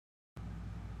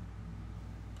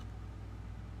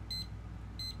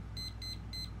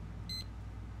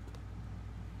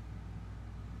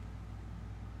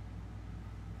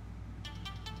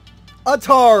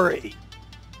Atari.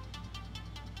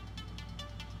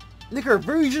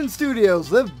 Nickervision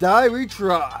Studios, Live, Die,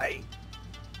 Retry.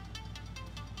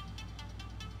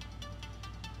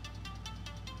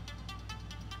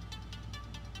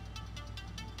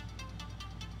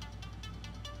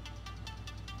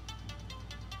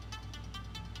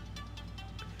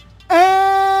 And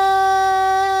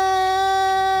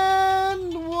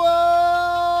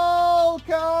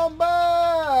welcome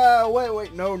back.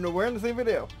 Wait, no, we're in the same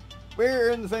video.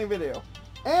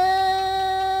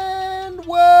 And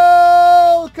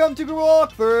welcome to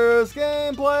Walkthrough's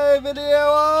gameplay video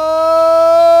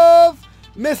of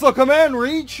Missile Command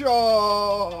Recharge,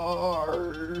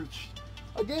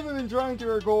 a game I've been trying to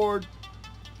record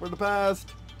for the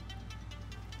past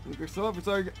week or so,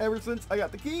 ever since I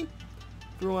got the key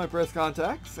through my press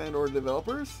contacts and or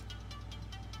developers.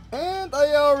 And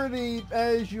I already,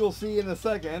 as you'll see in a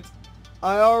second,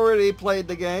 I already played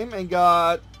the game and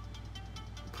got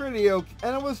pretty okay,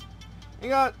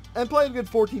 and played a good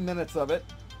 14 minutes of it.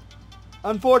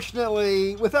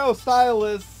 Unfortunately, without a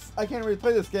stylus, I can't really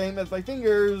play this game as my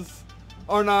fingers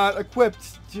are not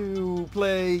equipped to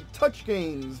play touch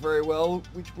games very well,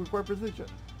 which require precision.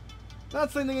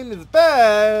 Not saying the game is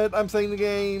bad, I'm saying the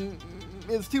game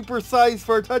is too precise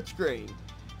for a touchscreen.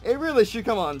 It really should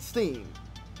come on Steam.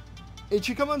 It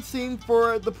should come on Steam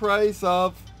for the price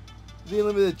of the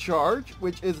Unlimited Charge,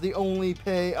 which is the only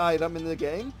pay item in the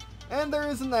game. And there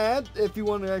is an ad if you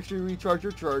want to actually recharge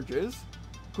your charges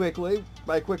quickly.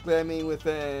 By quickly I mean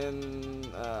within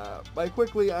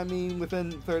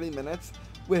 30 minutes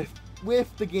with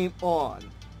the game on.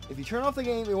 If you turn off the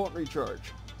game, it won't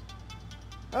recharge.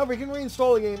 However, you can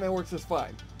reinstall the game and it works just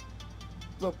fine.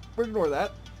 So ignore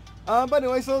that. But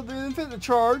anyway, so the Infinite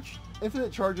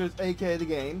Charges, aka the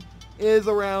game, is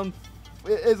around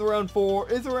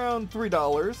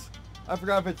 $3. I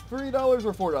forgot if it's $3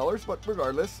 or $4, but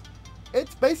regardless,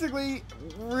 it's basically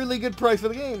really good price for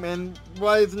the game. And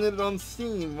why isn't it on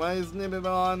Steam? Why isn't it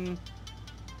on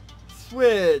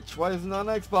Switch? Why isn't it on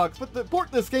Xbox? But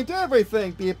port this game to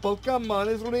everything, people. Come on,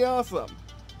 it's really awesome.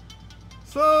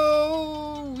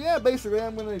 So yeah, basically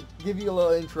I'm gonna give you a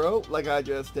little intro like I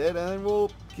just did, and then we'll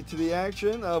get to the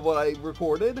action of what I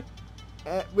recorded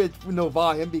with no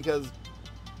volume, because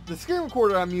the screen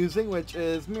recorder I'm using, which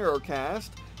is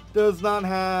Mirrorcast, does not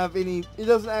have any, it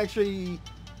doesn't actually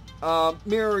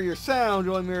mirror your sound, it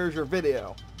only mirrors your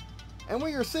video. And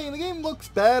what you're seeing, the game looks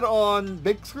bad on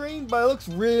big screen, but it looks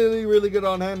really, really good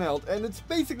on handheld. And it's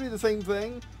basically the same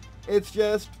thing. It's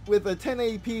just with a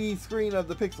 1080p screen of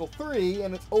the Pixel 3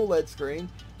 and its OLED screen,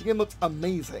 the game looks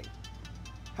amazing.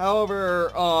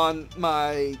 However, on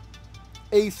my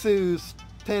Asus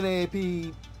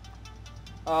 1080p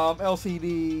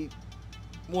LCD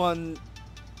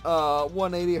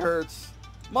 180 Hz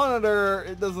monitor,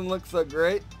 it doesn't look so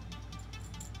great.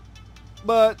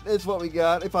 But it's what we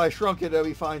got. If I shrunk it, it'll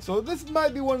be fine. So this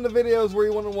might be one of the videos where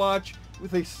you want to watch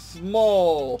with a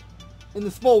small, in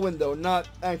the small window, not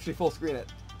actually full screen it.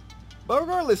 But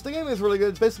regardless, the game is really good.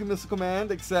 It's basically Missile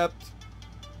Command, except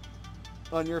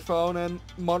on your phone and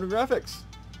modern graphics.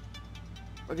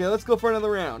 Okay, let's go for another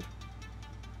round.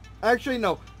 Actually,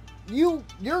 no. You're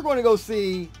going to go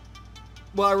see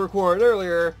what I recorded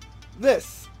earlier.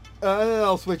 This, and then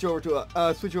I'll switch over to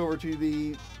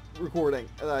the recording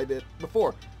that I did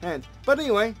beforehand. But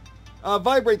anyway,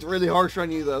 vibrates really harsh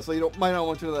on you though, so you might not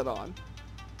want to turn that on.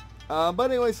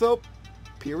 But anyway, so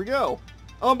here we go.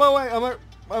 Oh, by the way,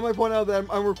 I might point out that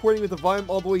I'm recording with the volume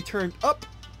all the way turned up,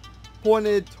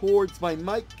 pointed towards my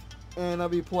mic, and I'll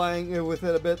be playing with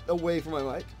it a bit away from my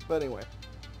mic. But anyway,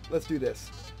 let's do this.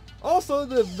 Also,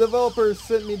 the developers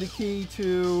sent me the key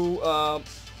to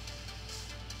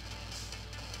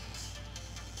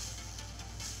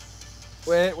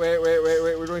Wait,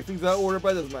 we're doing things out of order,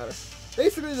 but it doesn't matter.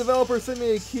 Basically, the developer sent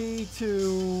me a key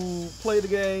to play the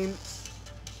game,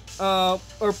 or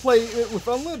play it with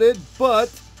unlimited, but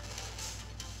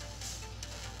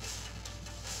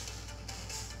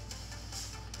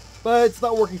it's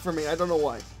not working for me. I don't know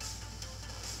why.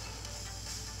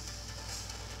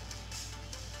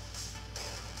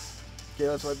 Okay,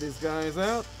 let's wipe these guys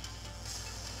out.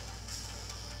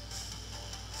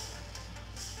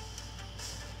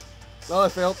 Well, I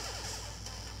failed.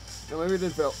 No, maybe it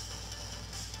did fail.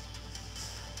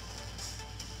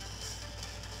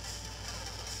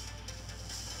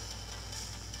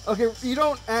 Okay, you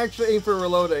don't actually aim for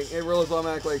reloading. It reloads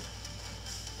automatically.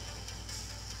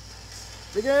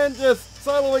 Again, just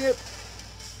soloing it.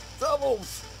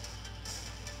 Doubles.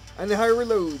 And the higher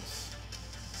reloads.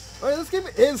 Alright, this game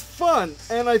is fun.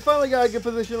 And I finally got a good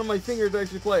position on my finger to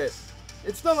actually play it.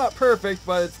 It's still not perfect,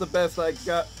 but it's the best I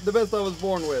got. The best I was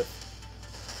born with.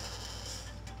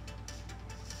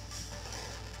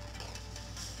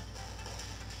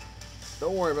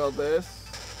 Don't worry about this.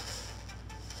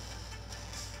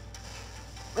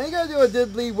 And you gotta do a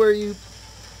diddly where you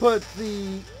put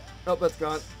the... Oh, that's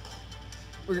gone.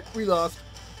 We lost.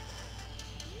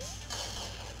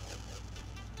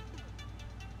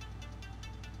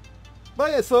 But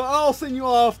yeah, so I'll send you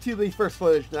off to the first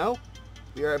footage now.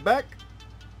 Be right back.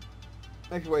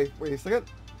 Actually, wait a second.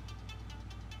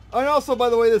 And also, by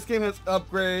the way, this game has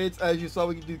upgrades. As you saw,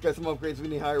 we can do get some upgrades. We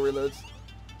need higher reloads.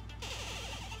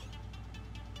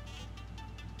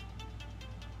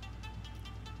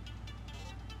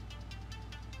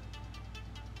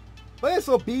 But yeah,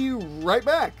 so be right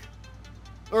back.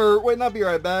 Or wait, not be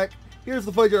right back. Here's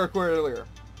the footage I recorded earlier.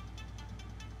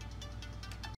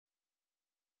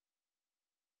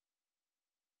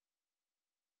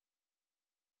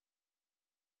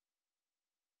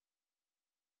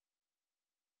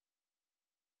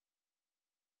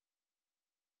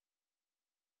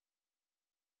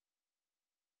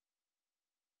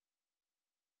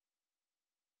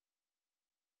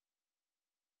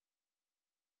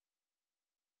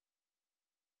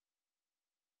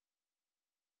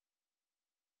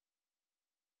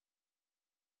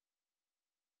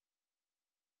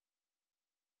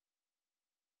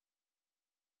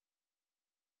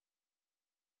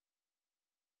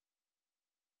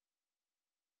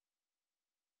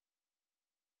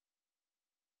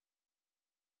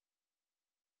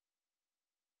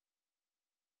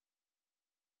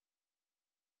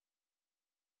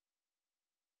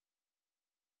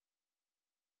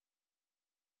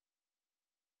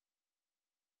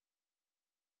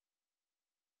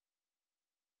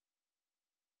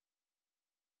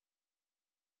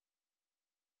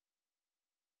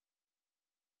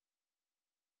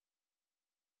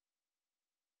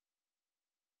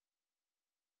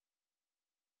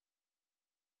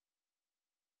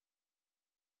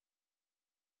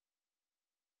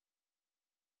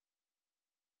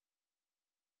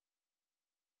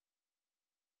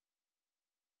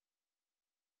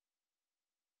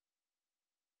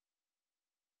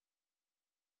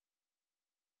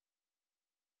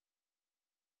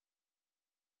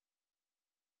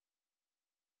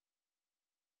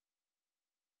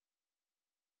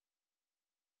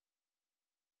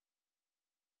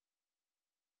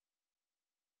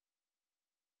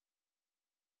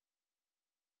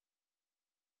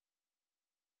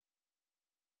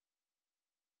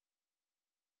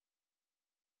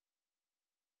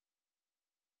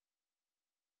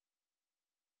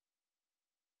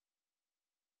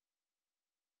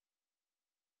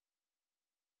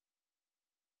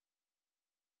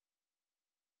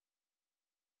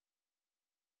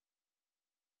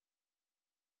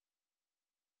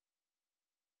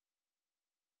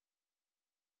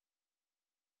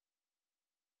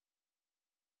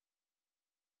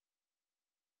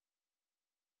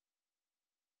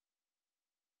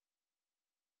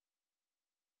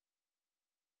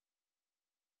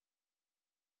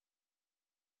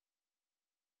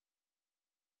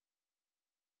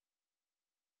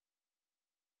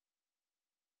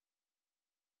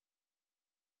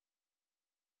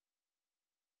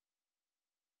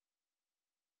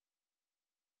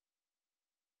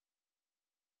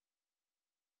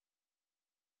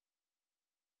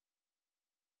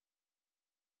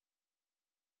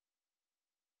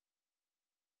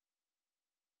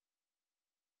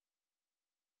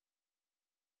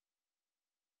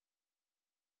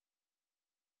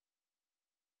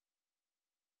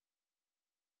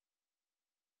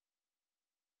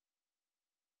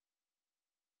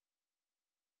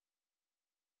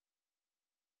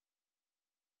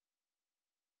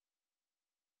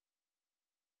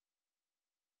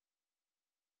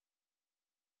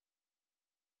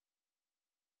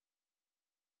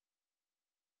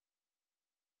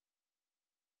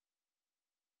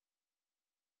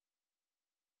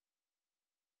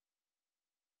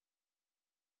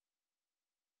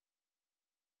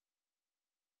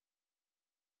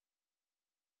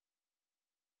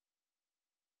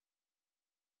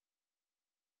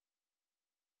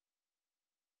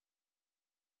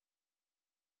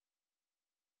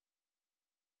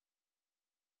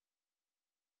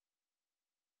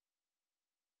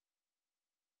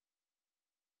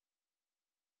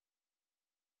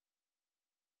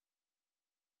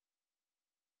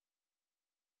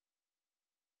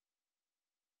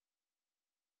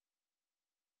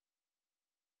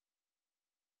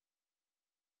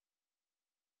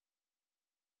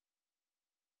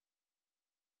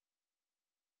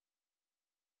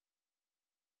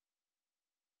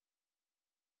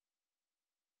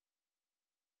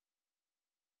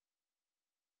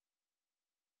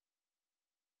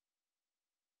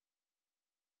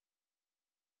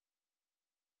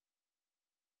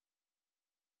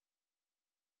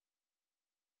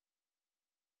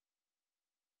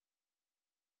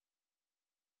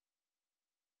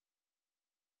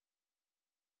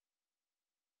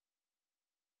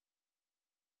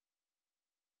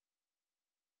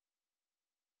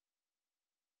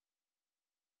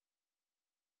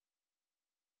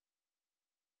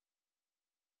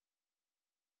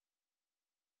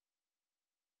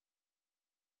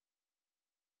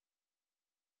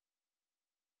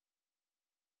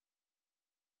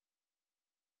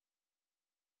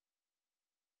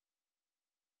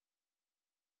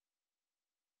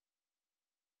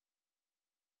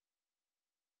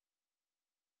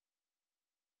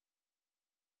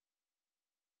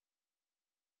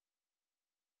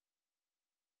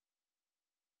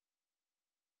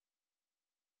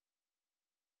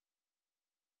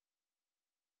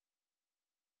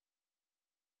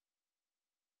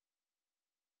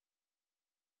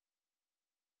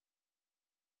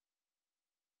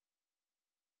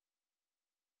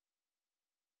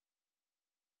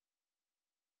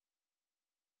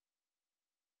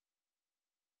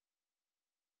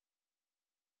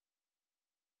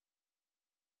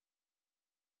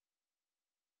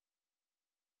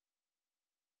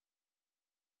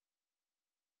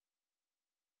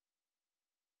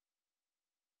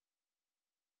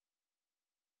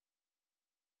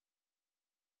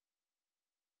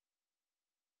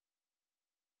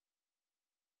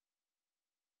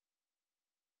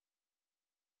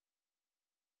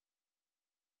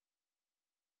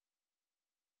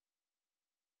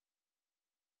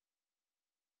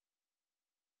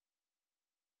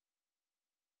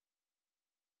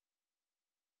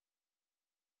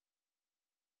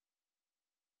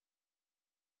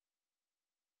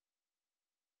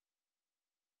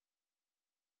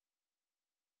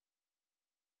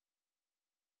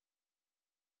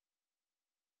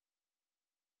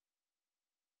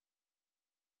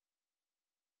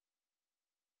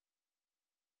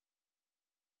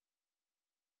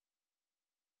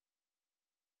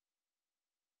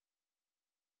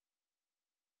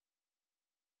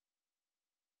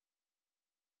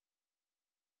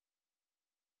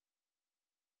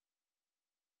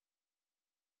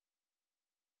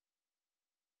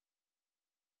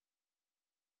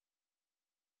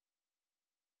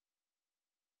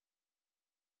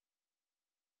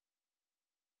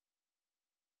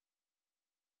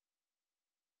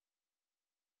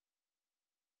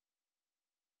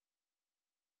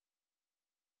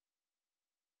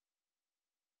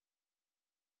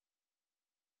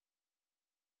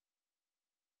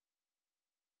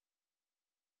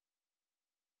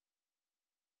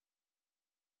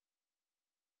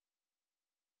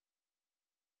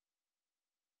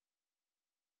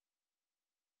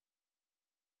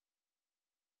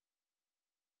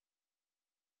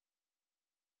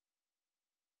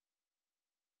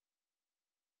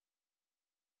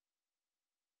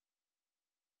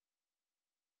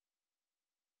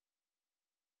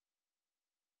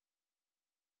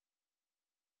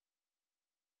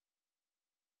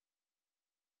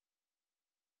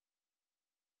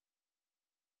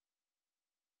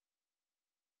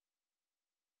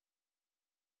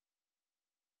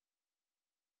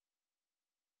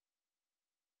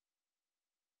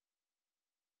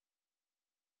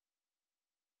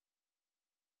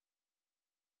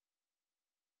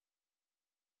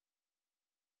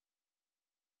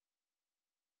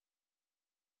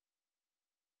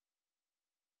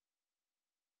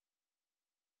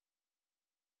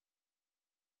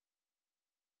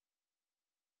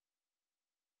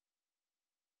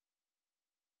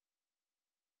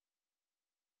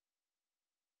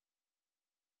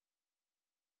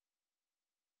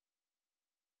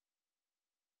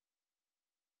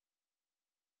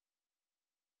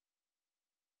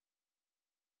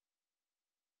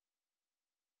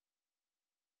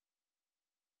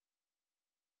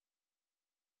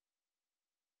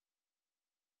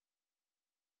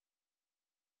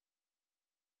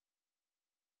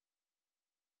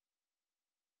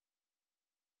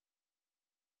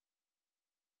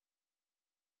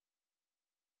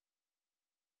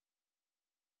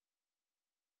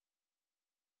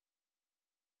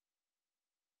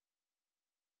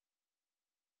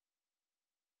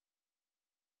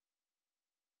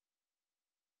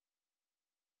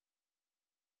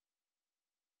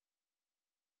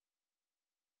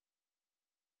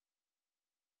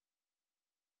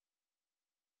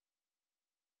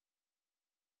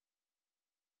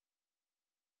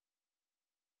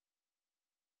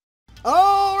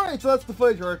 Alright, so that's the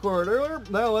footage I recorded earlier.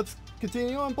 Now let's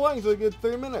continue on playing so we get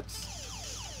 3 minutes.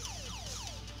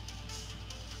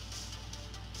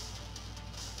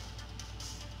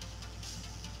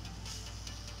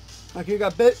 Okay, you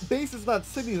got bases, not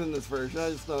cities in this version. I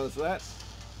just noticed that.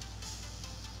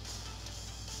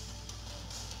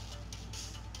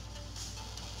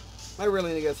 I really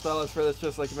need to get stylish for this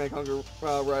just so I can make Hunger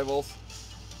Rivals.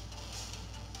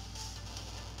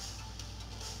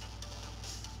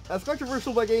 As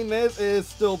controversial that game is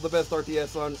still the best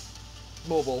RTS on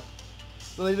mobile.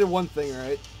 So they did one thing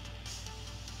right.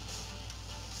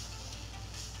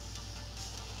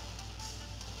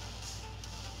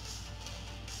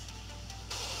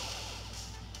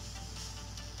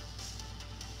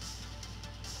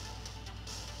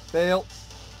 Fail.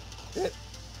 Hit.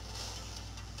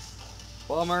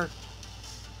 Bummer.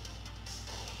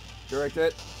 Direct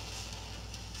it.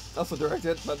 Also direct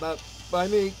it, but not by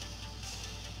me.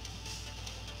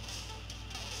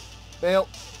 Fail.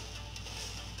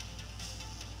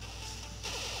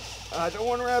 I don't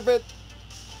want to wrap it.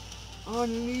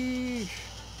 Unleash.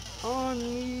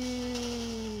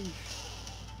 Unleash.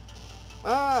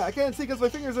 Ah, I can't see because my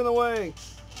finger's in the way.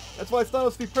 That's why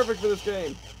stylus would be perfect for this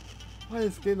game. Why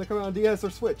is this game that come out on DS or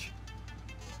Switch?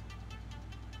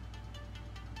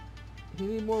 You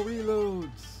need more reloads.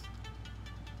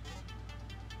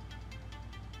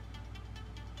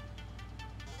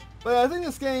 But I think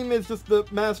this game is just the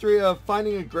mastery of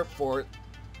finding a grip for it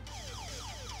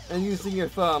and using your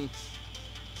thumb.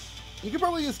 You could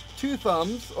probably use 2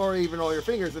 thumbs or even all your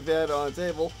fingers if you had it on a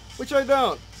table, which I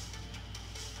don't.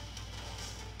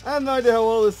 I have no idea how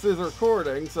well this is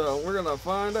recording, so we're gonna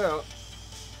find out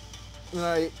when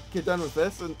I get done with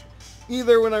this. And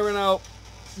either when I run out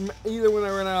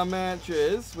of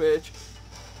matches, which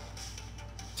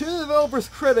to the developer's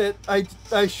credit,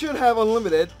 I should have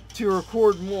unlimited to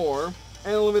record more,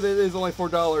 and unlimited is only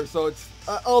 $4, so it's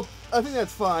I think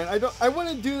that's fine. I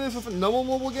wouldn't do this with a normal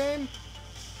mobile game,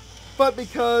 but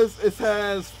because it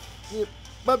has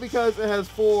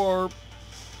 4.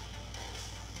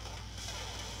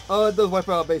 Oh, it does wipe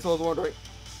out base. I was wondering.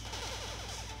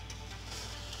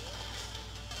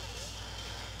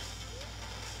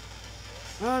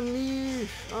 Unleash!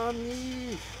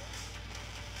 Unleash!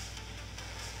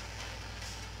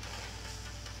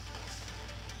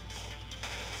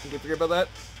 You can forget about that.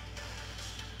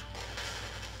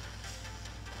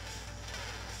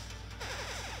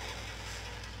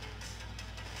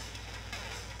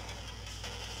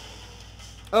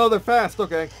 Oh, they're fast.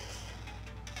 Okay.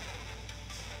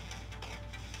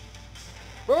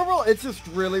 But overall, it's just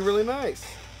really, really nice.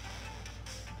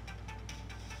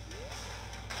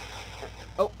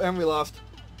 Oh, and we lost.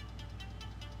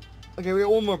 Okay, we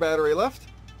got 1 more battery left.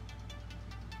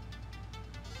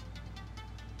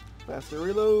 Faster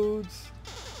reloads.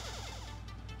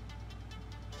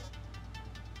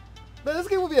 But this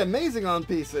game would be amazing on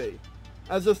PC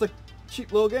as just a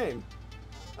cheap little game.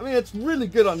 I mean, it's really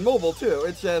good on mobile too.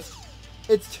 It's just,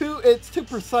 it's too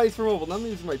precise for mobile. Now I'm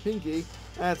using my pinky.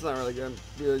 That's not really gonna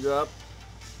do the job.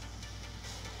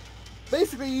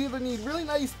 Basically, you either need really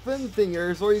nice thin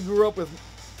fingers, or you grew up with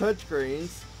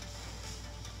touchscreens,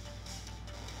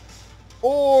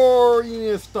 or you need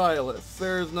a stylus.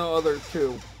 There's no other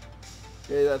 2.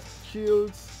 Okay, that's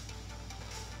shields.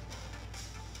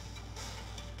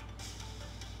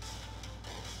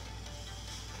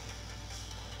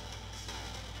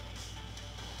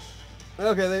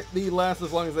 Okay, they last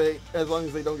as long as they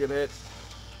don't get hit.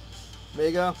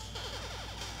 Mega.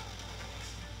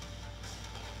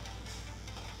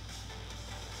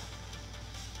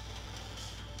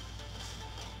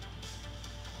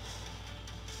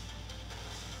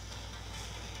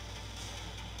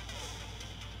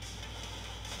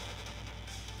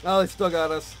 Oh, they still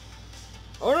got us.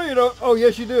 Oh, no, you don't. Oh,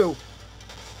 yes, you do.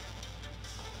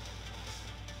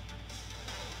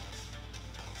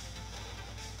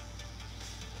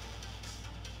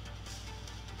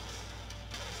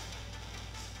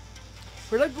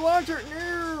 Protect the launcher!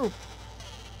 No!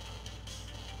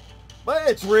 But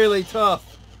it's really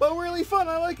tough. But really fun.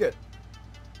 I like it.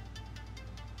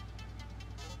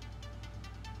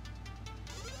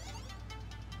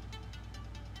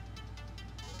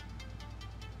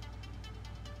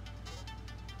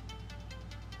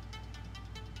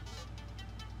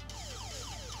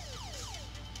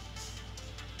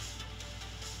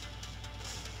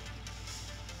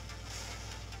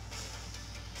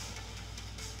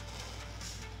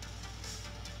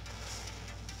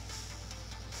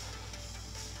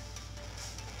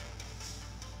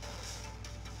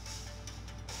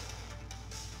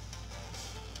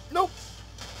 Nope.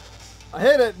 I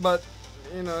hit it, but,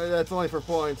 you know, that's only for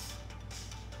points.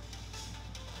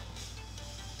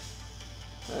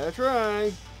 That's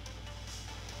right.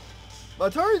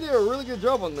 But Atari did a really good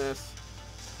job on this.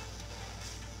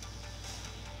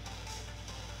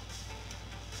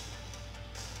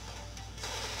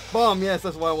 Bomb, yes,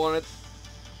 that's what I wanted.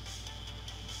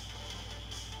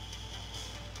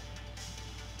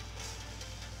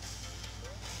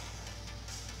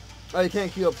 Oh, you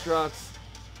can't queue up shots.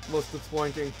 Most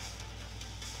disappointing.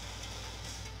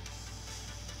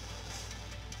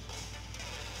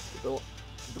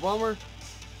 The bomber.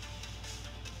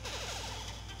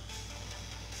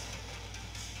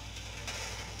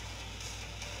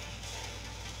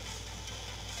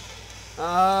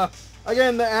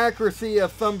 Again, the accuracy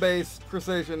of thumb-based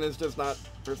precision is just not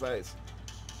precise.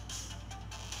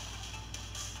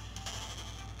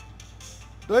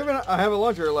 Do I have a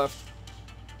launcher left?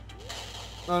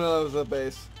 Oh no, that was a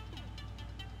base.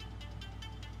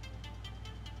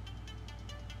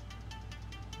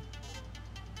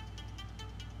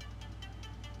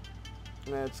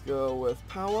 Let's go with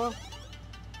power.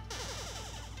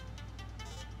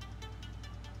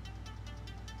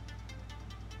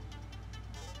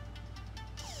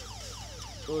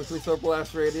 Increase our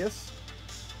blast radius.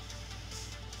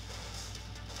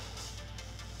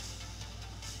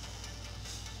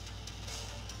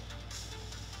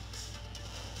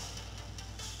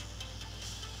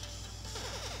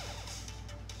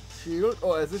 Shield.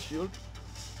 Oh, as a shield.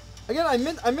 Again, I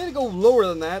meant to go lower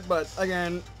than that, but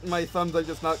again, my thumbs are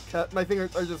just not my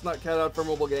fingers are just not cut out for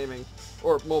mobile gaming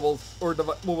or mobiles or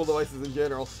mobile devices in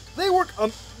general. They work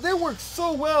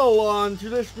so well on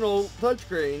traditional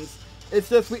touchscreens. It's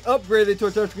just we upgraded to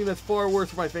a touchscreen that's far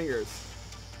worse for my fingers.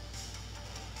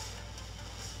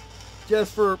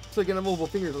 Just so I can have mobile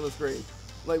fingers on the screen.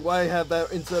 Like, why have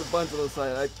that instead of buttons on the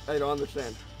side? I don't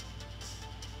understand.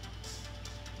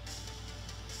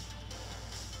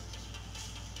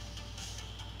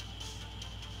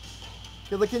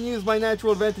 Because I can use my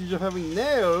natural advantage of having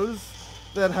nails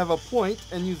that have a point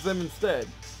and use them instead.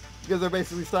 Because they're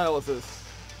basically styluses.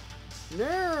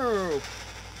 No!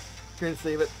 Couldn't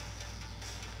save it.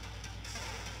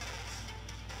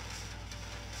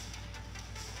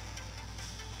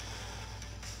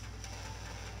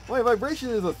 Wait,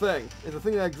 vibration is a thing. It's a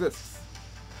thing that exists.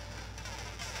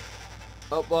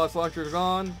 Oh, lost launcher's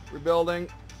gone. Rebuilding.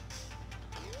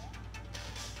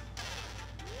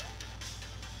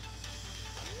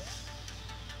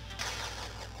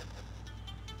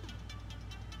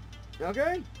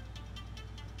 Okay.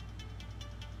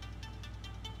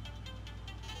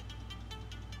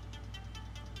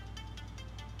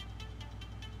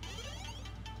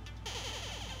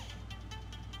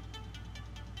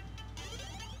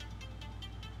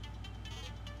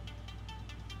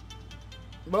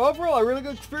 But overall, a really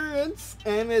good experience,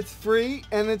 and it's free,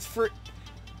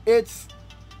 It's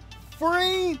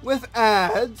free with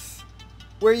ads,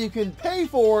 where you can pay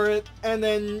for it, and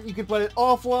then you can play it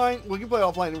offline. Well, you can play it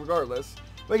offline regardless,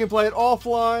 but you can play it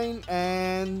offline,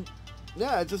 and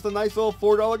yeah, it's just a nice little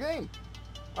 $4 game.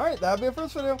 Alright, that'll be it for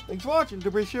this video. Thanks for watching. Do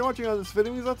appreciate watching on this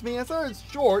video. Means that's me. Sorry it's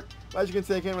short, but as you can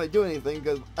see, I can't really do anything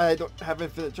because I don't have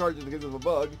infinite charges because of a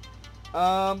bug.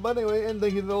 But anyway, and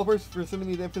thank you to the developers for sending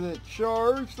me the infinite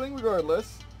charge thing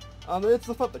regardless. It's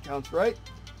the fun that counts, right?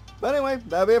 But anyway,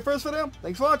 that'll be it for this video.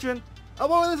 Thanks for watching.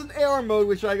 Although there's an AR mode,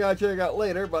 which I gotta check out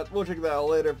later, but we'll check that out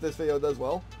later if this video does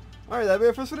well. Alright, that'll be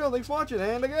it for this video. Thanks for watching,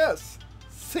 and I guess,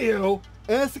 see you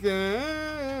in a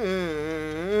second.